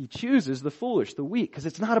 He chooses the foolish, the weak, because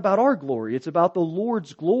it's not about our glory. It's about the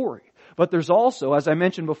Lord's glory. But there's also, as I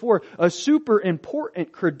mentioned before, a super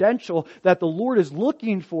important credential that the Lord is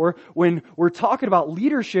looking for when we're talking about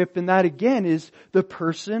leadership, and that again is the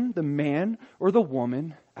person, the man, or the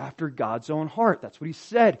woman after God's own heart. That's what He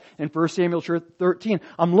said in 1 Samuel 13.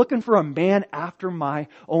 "I'm looking for a man after my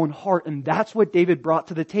own heart." And that's what David brought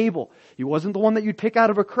to the table. He wasn't the one that you'd pick out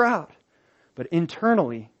of a crowd. But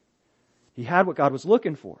internally, he had what God was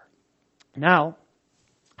looking for. Now,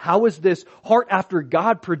 how was this heart after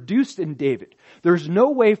God produced in David? There's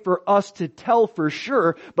no way for us to tell for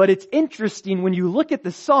sure, but it's interesting when you look at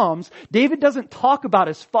the Psalms, David doesn't talk about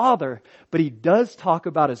his father, but he does talk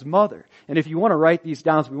about his mother. And if you want to write these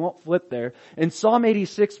down, so we won't flip there, in Psalm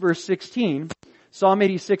 86 verse 16, Psalm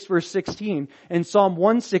 86 verse 16, and Psalm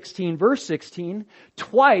 116 verse 16,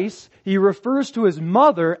 twice he refers to his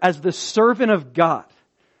mother as the servant of God.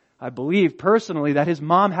 I believe personally that his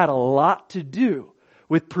mom had a lot to do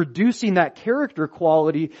with producing that character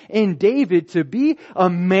quality in David to be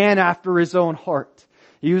a man after his own heart.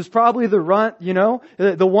 He was probably the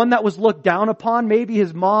one that was looked down upon. Maybe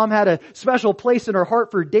his mom had a special place in her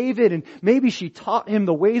heart for David, and maybe she taught him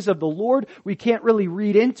the ways of the Lord. We can't really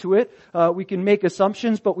read into it. We can make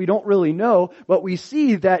assumptions, but we don't really know. But we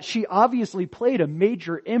see that she obviously played a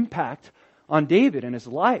major impact on David and his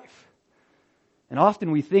life. And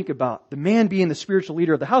often we think about the man being the spiritual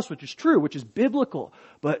leader of the house, which is true, which is biblical.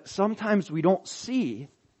 But sometimes we don't see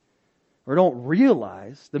or don't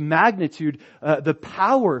realize the magnitude, the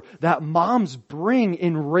power that moms bring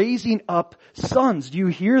in raising up sons. Do you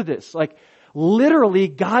hear this? Like, literally,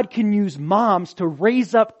 God can use moms to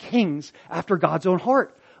raise up kings after God's own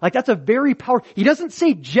heart. Like, that's a very powerful. He doesn't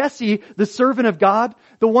say Jesse, the servant of God,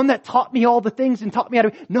 the one that taught me all the things and taught me how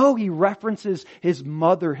to. No, he references his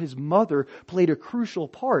mother. His mother played a crucial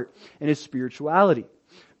part in his spirituality.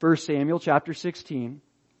 1 Samuel chapter 16,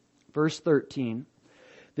 verse 13.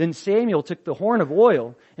 Then Samuel took the horn of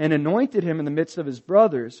oil and anointed him in the midst of his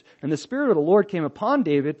brothers. And the Spirit of the Lord came upon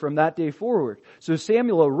David from that day forward. So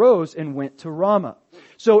Samuel arose and went to Ramah.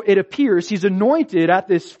 So it appears he's anointed at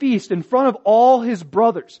this feast in front of all his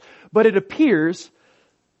brothers. But it appears,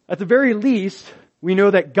 at the very least, we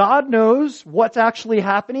know that God knows what's actually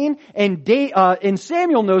happening, and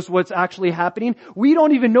Samuel knows what's actually happening. We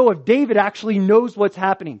don't even know if David actually knows what's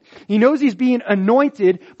happening. He knows he's being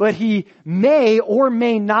anointed, but he may or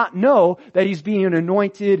may not know that he's being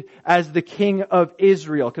anointed as the king of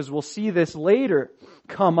Israel, because we'll see this later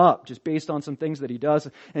come up, just based on some things that he does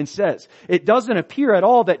and says. It doesn't appear at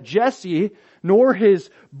all that Jesse nor his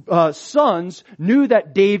sons knew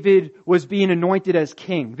that David was being anointed as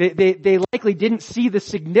king. They likely didn't see the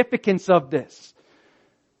significance of this.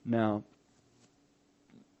 Now,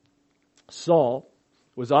 Saul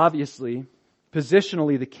was obviously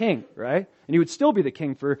positionally the king, right? And he would still be the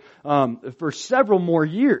king for several more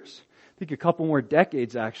years. I think a couple more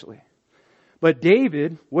decades, actually. But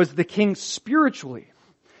David was the king spiritually.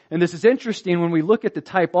 And this is interesting when we look at the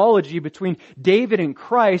typology between David and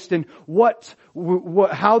Christ and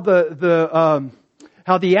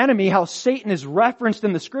how the enemy, how Satan is referenced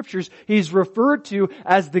in the scriptures. He's referred to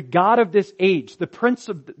as the God of this age, the prince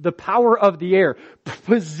of the power of the air.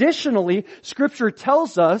 Positionally, scripture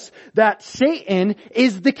tells us that Satan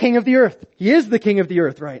is the king of the earth. He is the king of the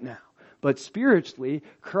earth right now. But spiritually,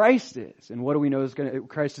 Christ is. And what do we know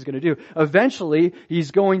Christ is going to do? Eventually,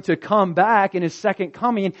 He's going to come back in His second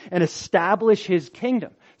coming and establish His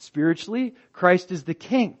kingdom. Spiritually, Christ is the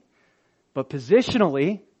king. But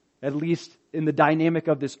positionally, at least in the dynamic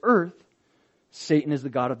of this earth, Satan is the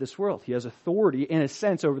god of this world. He has authority in a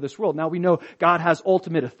sense over this world. Now we know God has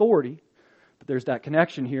ultimate authority, but there's that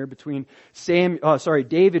connection here between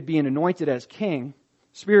David being anointed as king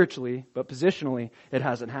spiritually, but positionally it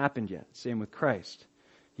hasn't happened yet. Same with Christ.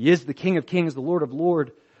 He is the King of Kings, the Lord of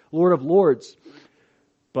Lords,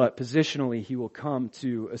 but positionally He will come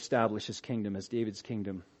to establish His kingdom as David's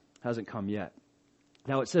kingdom hasn't come yet.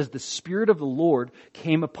 Now it says the Spirit of the Lord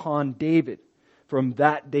came upon David from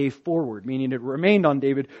that day forward, meaning it remained on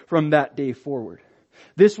David from that day forward.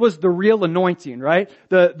 This was the real anointing, right?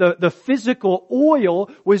 The physical oil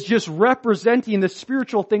was just representing the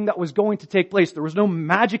spiritual thing that was going to take place. There was no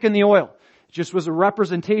magic in the oil. It just was a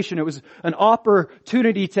representation. It was an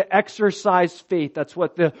opportunity to exercise faith. That's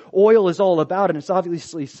what the oil is all about. And it's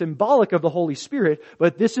obviously symbolic of the Holy Spirit,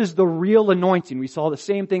 but this is the real anointing. We saw the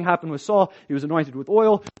same thing happen with Saul. He was anointed with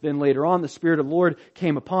oil. Then later on, the Spirit of the Lord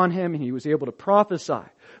came upon him and he was able to prophesy.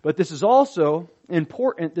 But this is also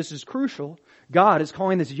important. This is crucial. God is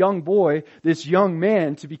calling this young boy, this young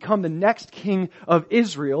man, to become the next king of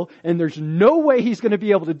Israel. And there's no way he's going to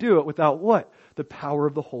be able to do it without what? The power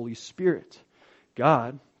of the Holy Spirit.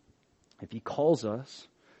 God, if He calls us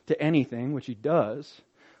to anything, which He does,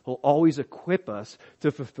 will always equip us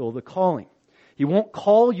to fulfill the calling. He won't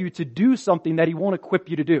call you to do something that He won't equip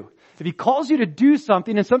you to do. If He calls you to do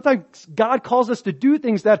something, and sometimes God calls us to do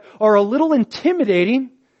things that are a little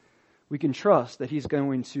intimidating, we can trust that He's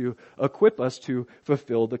going to equip us to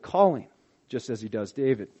fulfill the calling, just as He does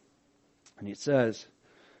David. And it says,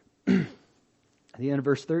 at the end of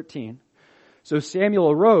verse 13, so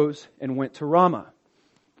Samuel arose and went to Ramah.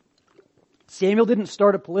 Samuel didn't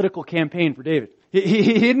start a political campaign for David.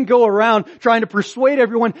 He didn't go around trying to persuade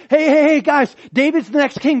everyone, hey guys, David's the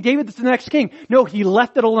next king, David's the next king. No, he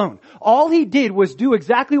left it alone. All he did was do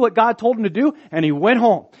exactly what God told him to do, and he went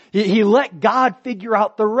home. He let God figure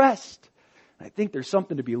out the rest. I think there's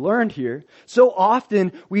something to be learned here. So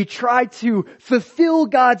often we try to fulfill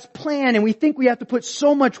God's plan and we think we have to put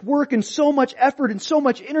so much work and so much effort and so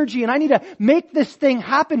much energy and I need to make this thing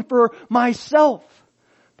happen for myself.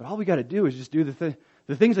 But all we got to do is just do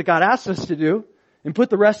the things that God asks us to do and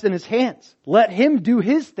put the rest in His hands. Let Him do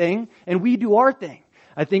His thing and we do our thing.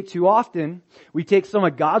 I think too often we take some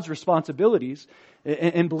of God's responsibilities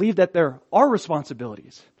and believe that they're our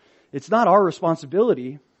responsibilities. It's not our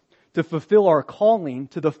responsibility to fulfill our calling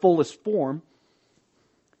to the fullest form.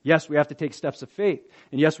 Yes, we have to take steps of faith.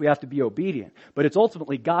 And yes, we have to be obedient. But it's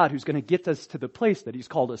ultimately God who's going to get us to the place that He's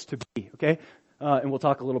called us to be. Okay? And we'll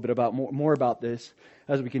talk a little bit about more about this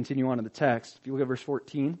as we continue on in the text. If you look at verse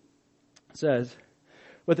 14, it says,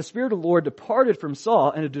 but the Spirit of the Lord departed from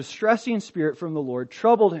Saul, and a distressing spirit from the Lord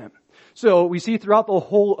troubled him. So we see throughout the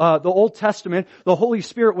Old Testament, the Holy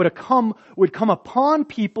Spirit would come upon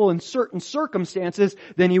people in certain circumstances,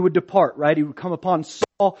 then He would depart, right? He would come upon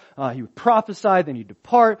Saul, he would prophesy, then he'd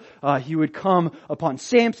depart. He would come upon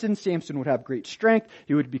Samson. Samson would have great strength.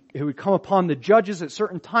 He would come upon the judges at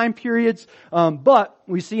certain time periods. But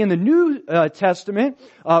we see in the New Testament,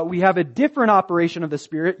 we have a different operation of the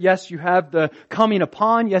Spirit. Yes, you have the coming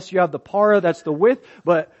upon. Yes, you have the para, that's the with.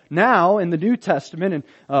 But now, in the New Testament,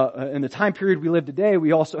 and in the time period we live today,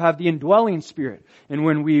 we also have the indwelling Spirit. And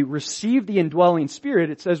when we receive the indwelling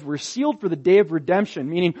Spirit, it says we're sealed for the day of redemption,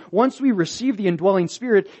 meaning once we receive the indwelling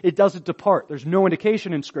Spirit, it doesn't depart. There's no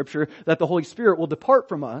indication in Scripture that the Holy Spirit will depart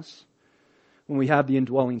from us when we have the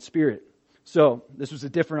indwelling Spirit. So, this was a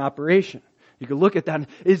different operation. You can look at that.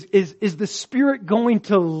 Is the Spirit going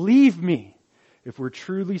to leave me? If we're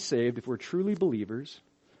truly saved, if we're truly believers,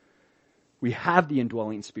 we have the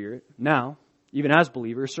indwelling Spirit. Now, even as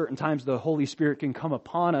believers, certain times the Holy Spirit can come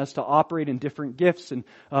upon us to operate in different gifts and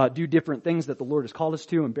do different things that the Lord has called us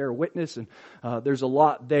to and bear witness. And there's a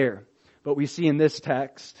lot there. But we see in this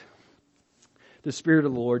text, the Spirit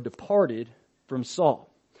of the Lord departed from Saul.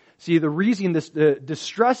 See, the reason this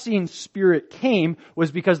distressing spirit came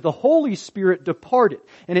was because the Holy Spirit departed.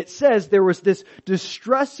 And it says there was this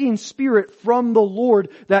distressing spirit from the Lord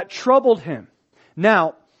that troubled him.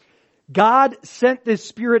 Now, God sent this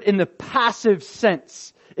spirit in the passive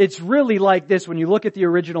sense. It's really like this when you look at the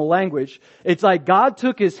original language. It's like God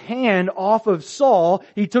took his hand off of Saul.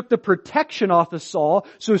 He took the protection off of Saul.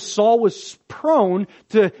 So Saul was prone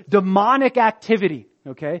to demonic activity.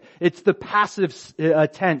 Okay? It's the passive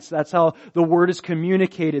tense. That's how the word is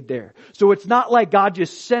communicated there. So it's not like God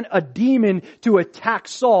just sent a demon to attack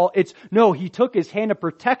Saul. No, he took his hand of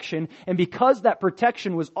protection, and because that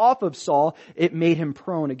protection was off of Saul, it made him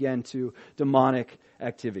prone again to demonic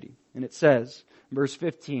activity. And it says, verse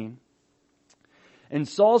 15, and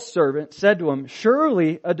Saul's servant said to him,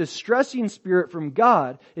 surely a distressing spirit from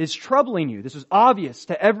God is troubling you. This was obvious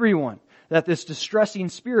to everyone that this distressing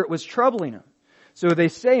spirit was troubling him. So they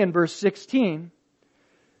say in verse 16,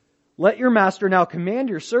 let your master now command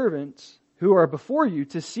your servants who are before you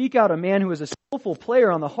to seek out a man who is a skillful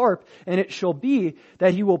player on the harp, and it shall be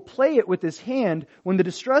that he will play it with his hand when the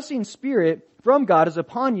distressing spirit from God is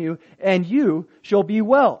upon you, and you shall be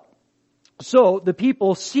well. So the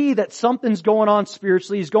people see that something's going on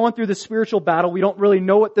spiritually. He's going through the spiritual battle. We don't really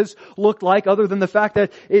know what this looked like other than the fact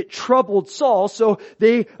that it troubled Saul. So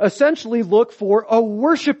they essentially look for a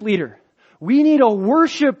worship leader. We need a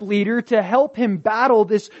worship leader to help him battle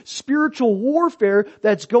this spiritual warfare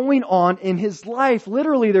that's going on in his life.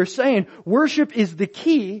 Literally, they're saying worship is the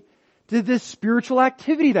key to this spiritual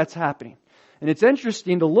activity that's happening. And it's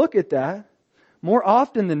interesting to look at that. More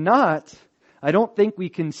often than not, I don't think we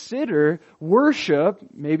consider worship,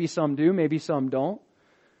 maybe some do, maybe some don't,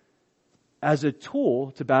 as a tool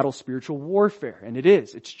to battle spiritual warfare. And it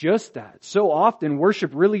is. It's just that. So often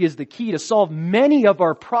worship really is the key to solve many of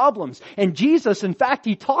our problems. And Jesus, in fact,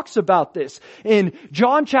 he talks about this. In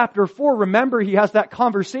John chapter 4, remember he has that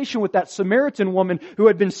conversation with that Samaritan woman who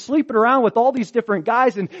had been sleeping around with all these different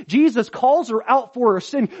guys, and Jesus calls her out for her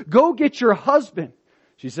sin. Go get your husband.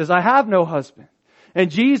 She says, I have no husband. And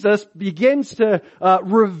Jesus begins to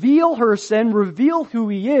reveal her sin, reveal who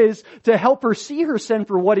he is, to help her see her sin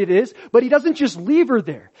for what it is. But he doesn't just leave her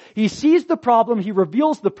there. He sees the problem, he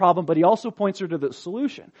reveals the problem, but he also points her to the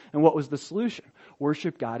solution. And what was the solution?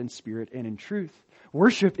 Worship God in spirit and in truth.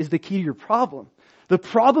 Worship is the key to your problem. The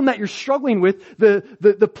problem that you're struggling with,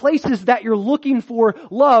 the places that you're looking for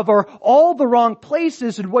love are all the wrong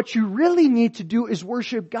places, and what you really need to do is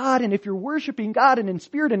worship God. And if you're worshiping God and in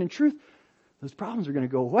spirit and in truth, those problems are going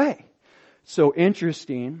to go away. So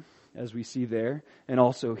interesting, as we see there, and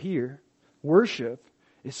also here, worship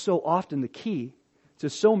is so often the key to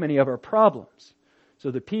so many of our problems.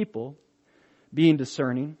 So the people, being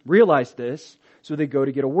discerning, realize this, so they go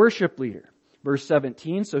to get a worship leader. Verse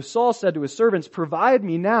 17, so Saul said to his servants, provide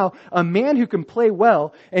me now a man who can play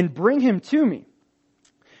well, and bring him to me.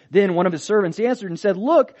 Then one of his servants answered and said,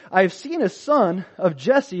 look, I have seen a son of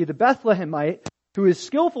Jesse the Bethlehemite, who is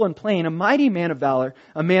skillful in playing, a mighty man of valor,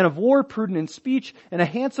 a man of war, prudent in speech, and a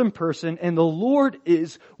handsome person, and the Lord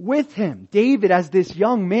is with him. David, as this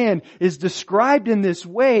young man, is described in this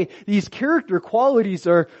way. These character qualities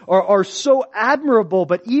are so admirable,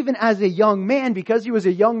 but even as a young man, because he was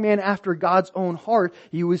a young man after God's own heart,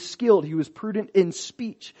 he was skilled, he was prudent in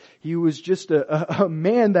speech. He was just a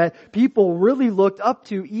man that people really looked up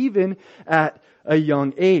to even at a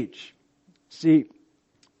young age. See,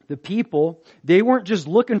 the people, they weren't just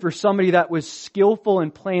looking for somebody that was skillful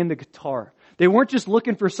in playing the guitar. They weren't just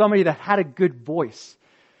looking for somebody that had a good voice.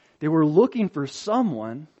 They were looking for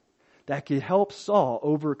someone that could help Saul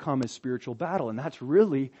overcome his spiritual battle. And that's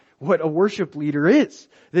really what a worship leader is.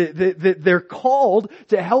 They're called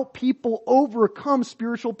to help people overcome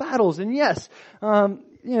spiritual battles. And yes,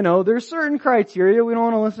 there's certain criteria. We don't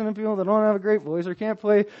want to listen to people that don't have a great voice or can't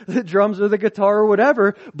play the drums or the guitar or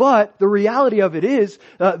whatever. But the reality of it is,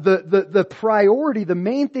 the priority, the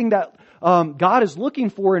main thing that God is looking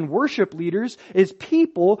for in worship leaders is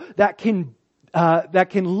people that can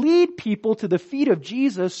lead people to the feet of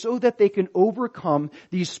Jesus so that they can overcome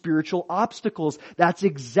these spiritual obstacles. That's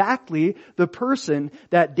exactly the person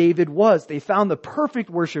that David was. They found the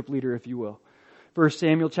perfect worship leader, if you will. 1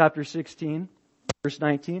 Samuel chapter 16. Verse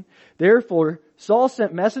 19, therefore Saul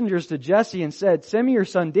sent messengers to Jesse and said, send me your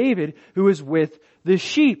son David, who is with the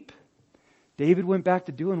sheep. David went back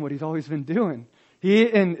to doing what he'd always been doing.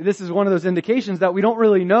 And this is one of those indications that we don't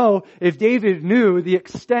really know if David knew the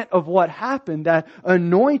extent of what happened, that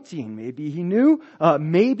anointing. Maybe he knew,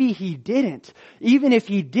 maybe he didn't. Even if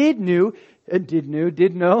he did know,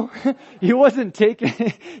 he wasn't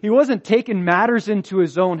taking matters into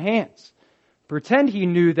his own hands. pretend he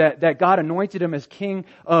knew that God anointed him as king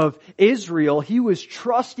of Israel. He was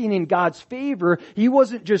trusting in God's favor. He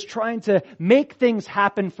wasn't just trying to make things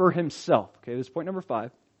happen for himself. Okay, this is point number 5.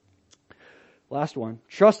 Last one.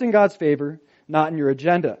 Trust in God's favor, not in your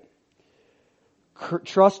agenda.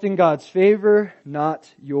 Trust in God's favor, not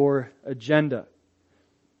your agenda.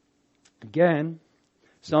 Again,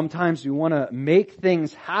 sometimes we want to make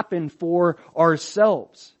things happen for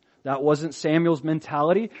ourselves. That wasn't Samuel's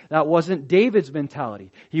mentality. That wasn't David's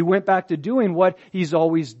mentality. He went back to doing what he's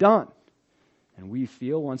always done. And we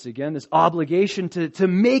feel, once again, this obligation to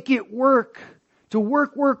make it work. To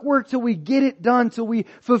work till we get it done, till we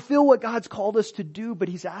fulfill what God's called us to do. But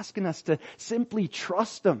He's asking us to simply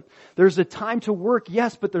trust Him. There's a time to work,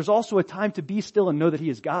 yes, but there's also a time to be still and know that He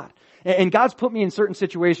is God. And God's put me in certain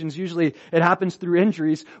situations, usually it happens through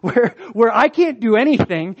injuries, where I can't do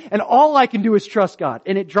anything and all I can do is trust God.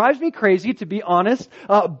 And it drives me crazy, to be honest.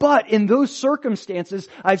 But in those circumstances,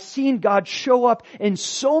 I've seen God show up in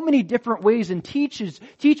so many different ways and teach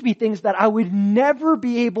me things that I would never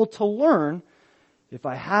be able to learn if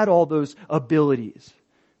I had all those abilities,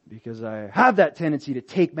 because I have that tendency to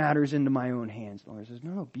take matters into my own hands. The Lord says,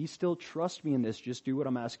 no, be still, trust me in this, just do what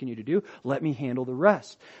I'm asking you to do, let me handle the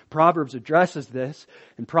rest. Proverbs addresses this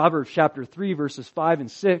in Proverbs chapter 3 verses 5 and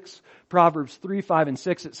 6. Proverbs 3, 5 and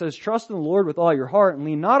 6, it says, trust in the Lord with all your heart and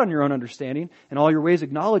lean not on your own understanding. In all your ways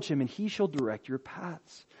acknowledge Him and He shall direct your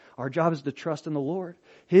paths. Our job is to trust in the Lord.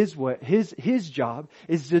 His job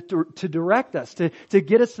is to direct us, to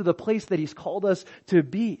get us to the place that He's called us to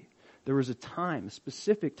be. There was a time, a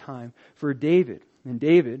specific time for David. And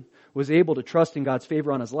David was able to trust in God's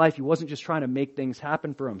favor on his life. He wasn't just trying to make things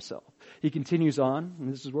happen for himself. He continues on,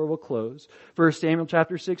 and this is where we'll close. 1 Samuel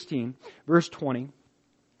chapter 16, verse 20.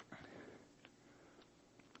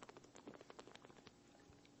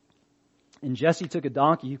 And Jesse took a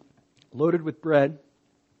donkey loaded with bread,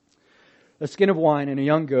 a skin of wine, and a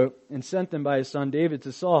young goat, and sent them by his son David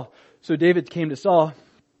to Saul. So David came to Saul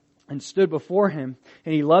and stood before him,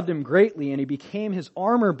 and he loved him greatly, and he became his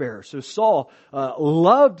armor bearer. So Saul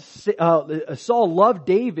loved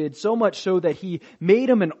David so much so that he made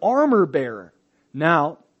him an armor bearer.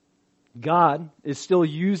 Now, God is still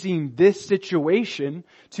using this situation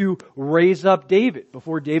to raise up David.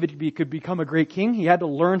 Before David could become a great king, he had to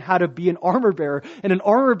learn how to be an armor bearer, and an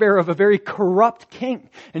armor bearer of a very corrupt king.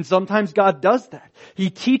 And sometimes God does that. He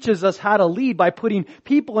teaches us how to lead by putting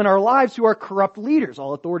people in our lives who are corrupt leaders.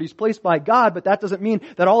 All authority is placed by God, but that doesn't mean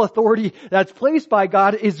that all authority that's placed by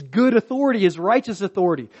God is good authority, is righteous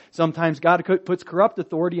authority. Sometimes God puts corrupt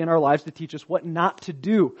authority in our lives to teach us what not to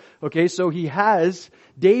do. Okay, so He has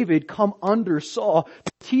David come under Saul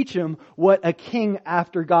to teach him what a king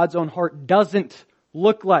after God's own heart doesn't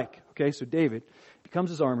look like. Okay, so David becomes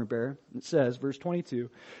his armor bearer. It says, verse 22,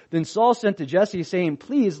 Then Saul sent to Jesse, saying,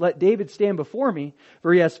 Please let David stand before me,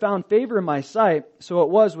 for he has found favor in my sight. So it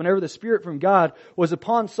was, whenever the Spirit from God was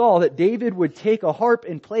upon Saul, that David would take a harp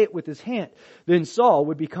and play it with his hand. Then Saul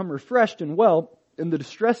would become refreshed and well, and the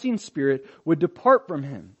distressing spirit would depart from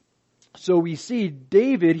him. So we see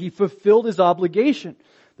David, he fulfilled his obligation.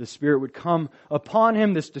 The Spirit would come upon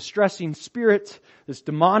him, this distressing spirit, this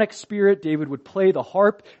demonic spirit. David would play the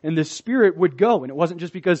harp, and the Spirit would go. And it wasn't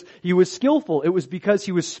just because he was skillful, it was because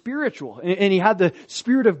he was spiritual. And he had the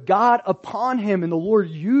Spirit of God upon him, and the Lord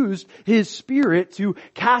used His Spirit to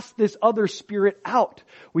cast this other spirit out.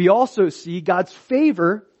 We also see God's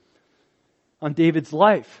favor on David's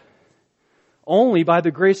life. Only by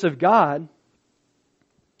the grace of God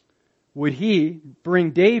would He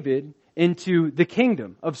bring David into the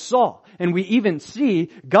kingdom of Saul. And we even see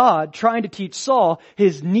God trying to teach Saul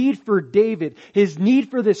his need for David, his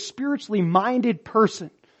need for this spiritually minded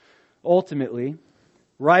person. Ultimately,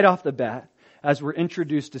 right off the bat, as we're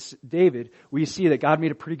introduced to David, we see that God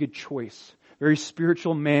made a pretty good choice. Very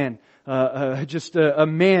spiritual man, just a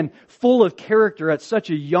man full of character at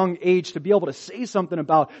such a young age. To be able to say something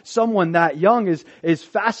about someone that young is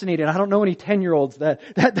fascinating. I don't know any 10-year-olds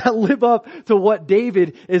that live up to what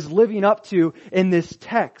David is living up to in this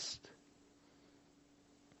text.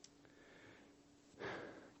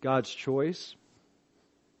 God's choice,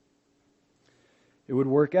 it would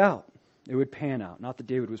work out. It would pan out. Not that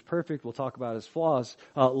David was perfect. We'll talk about his flaws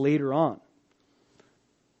later on.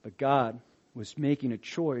 But God was making a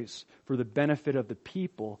choice for the benefit of the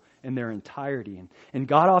people in their entirety. And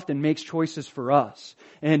God often makes choices for us.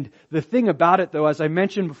 And the thing about it, though, as I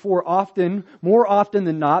mentioned before, more often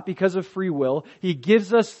than not, because of free will, He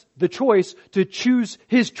gives us the choice to choose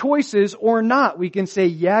His choices or not. We can say,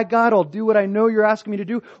 yeah, God, I'll do what I know You're asking me to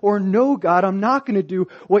do, or no, God, I'm not going to do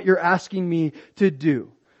what You're asking me to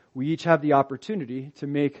do. we each have the opportunity to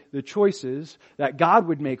make the choices that God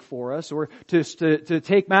would make for us, or to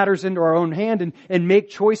take matters into our own hand and make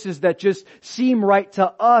choices that just seem right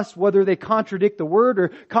to us, whether they contradict the Word or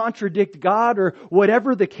contradict God or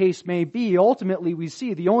whatever the case may be. Ultimately, we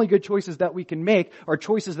see the only good choices that we can make are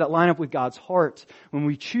choices that line up with God's heart. When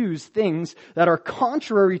we choose things that are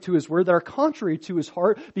contrary to His Word, that are contrary to His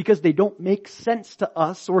heart, because they don't make sense to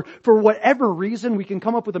us, or for whatever reason we can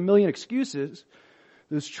come up with a million excuses,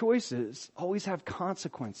 those choices always have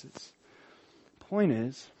consequences. Point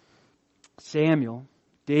is, Samuel,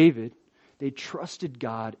 David, they trusted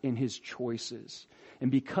God in His choices.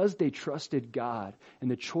 And because they trusted God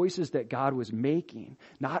and the choices that God was making,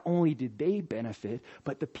 not only did they benefit,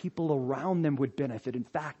 but the people around them would benefit. In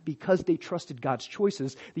fact, because they trusted God's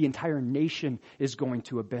choices, the entire nation is going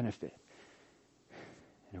to benefit.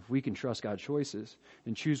 And if we can trust God's choices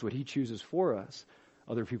and choose what He chooses for us,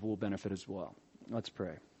 other people will benefit as well. Let's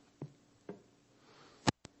pray.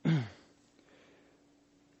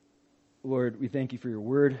 Lord, we thank You for Your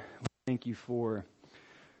Word. We thank You for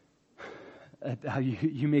how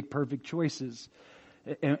you make perfect choices.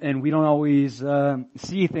 And we don't always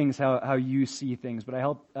see things how You see things. But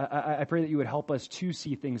I pray that You would help us to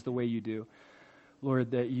see things the way You do.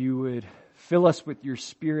 Lord, that You would fill us with Your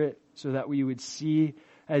Spirit so that we would see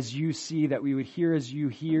as You see, that we would hear as You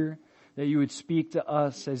hear, that You would speak to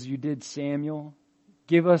us as You did Samuel.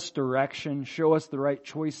 Give us direction, show us the right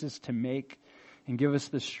choices to make, and give us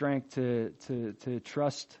the strength to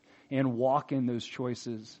trust and walk in those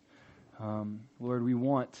choices. Lord, we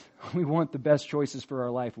want the best choices for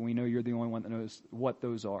our life, and we know You're the only one that knows what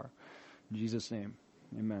those are. In Jesus' name,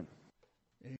 amen.